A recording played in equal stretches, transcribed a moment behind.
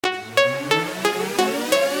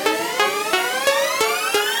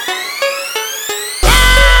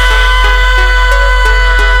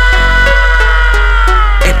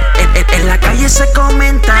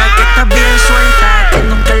estás bien suelta, que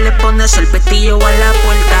nunca le pones el pestillo a la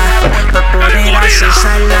puerta. Pa' poder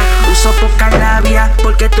accesarla, uso poca labia,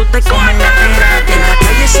 porque tú te comes la terapia. En la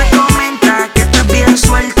calle se comenta que estás bien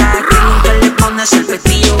suelta, que nunca le pones el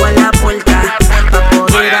pestillo a la puerta. Pa'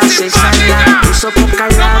 poder accesarla, uso poca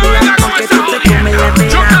labia, porque tú te comes la terapia.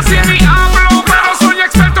 Yo casi ni hablo, pero soy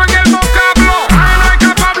experto en el vocablo. No hay que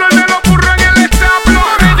Pablo, el de los burros en el establo.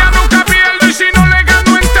 Ella nunca pierde y si no le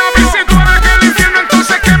gano en tablo. Si tú eres que el infierno,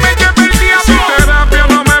 entonces que me lleve el diablo. Sin terapia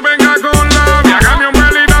no me venga con labia. Hágame un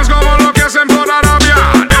belly dance como lo que hacen por Arabia.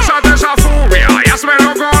 Desate esa fobia y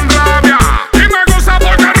hazmelo con rabia. Y me gusta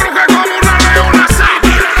porque ruge como una leona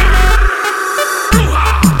sabia.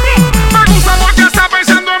 Me gusta porque está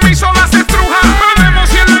pensando en mí, sola se estruja. Vemos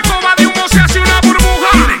si en la alcoba de humo se hace una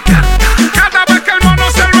burbuja. Cada vez que el mono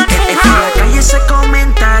se lo empuja. En la calle se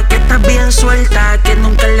comenta que estás bien suelta, que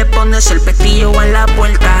nunca le pones el pestillo a la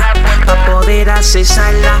puerta. Pa' poder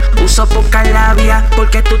accesarla, uso poca labia,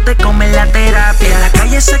 porque tú te comes la terapia. En la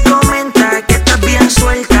calle se comenta que estás bien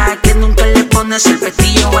suelta, que nunca le pones el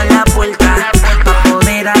pestillo a la puerta. Pa'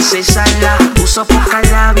 poder accesarla, uso poca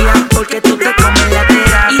labia, porque tú te comes la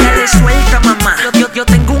terapia. Y dale suelta, mamá, yo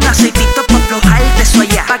tengo un aceitito pa' aflojarte eso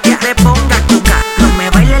allá, pa' que te pongas coca. No me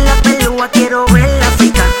bailes la pelúa, quiero verla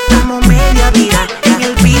frita, como media vida, en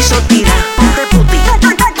el piso tira. Ponte puti,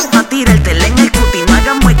 pa' tirártela en el cuti, no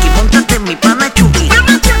hagas muequi, móntate en mi pana chuki.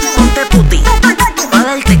 Ponte puti, pa'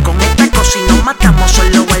 darte con esta cosa y nos matamos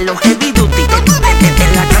solo en los heavy duty.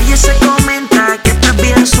 En la calle se comenta que estás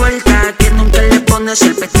bien suelta, que nunca le pones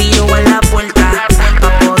el pestillo a la puerta.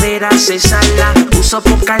 Pa' poder accesarla, uso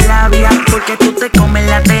poca labia, porque tú te comes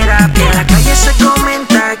la terapia. En la calle se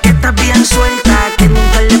comenta que estás bien suelta, que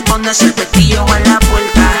nunca le pones el pestillo a la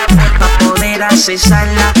puerta. Pa' poder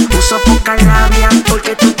accesarla, uso poca labia.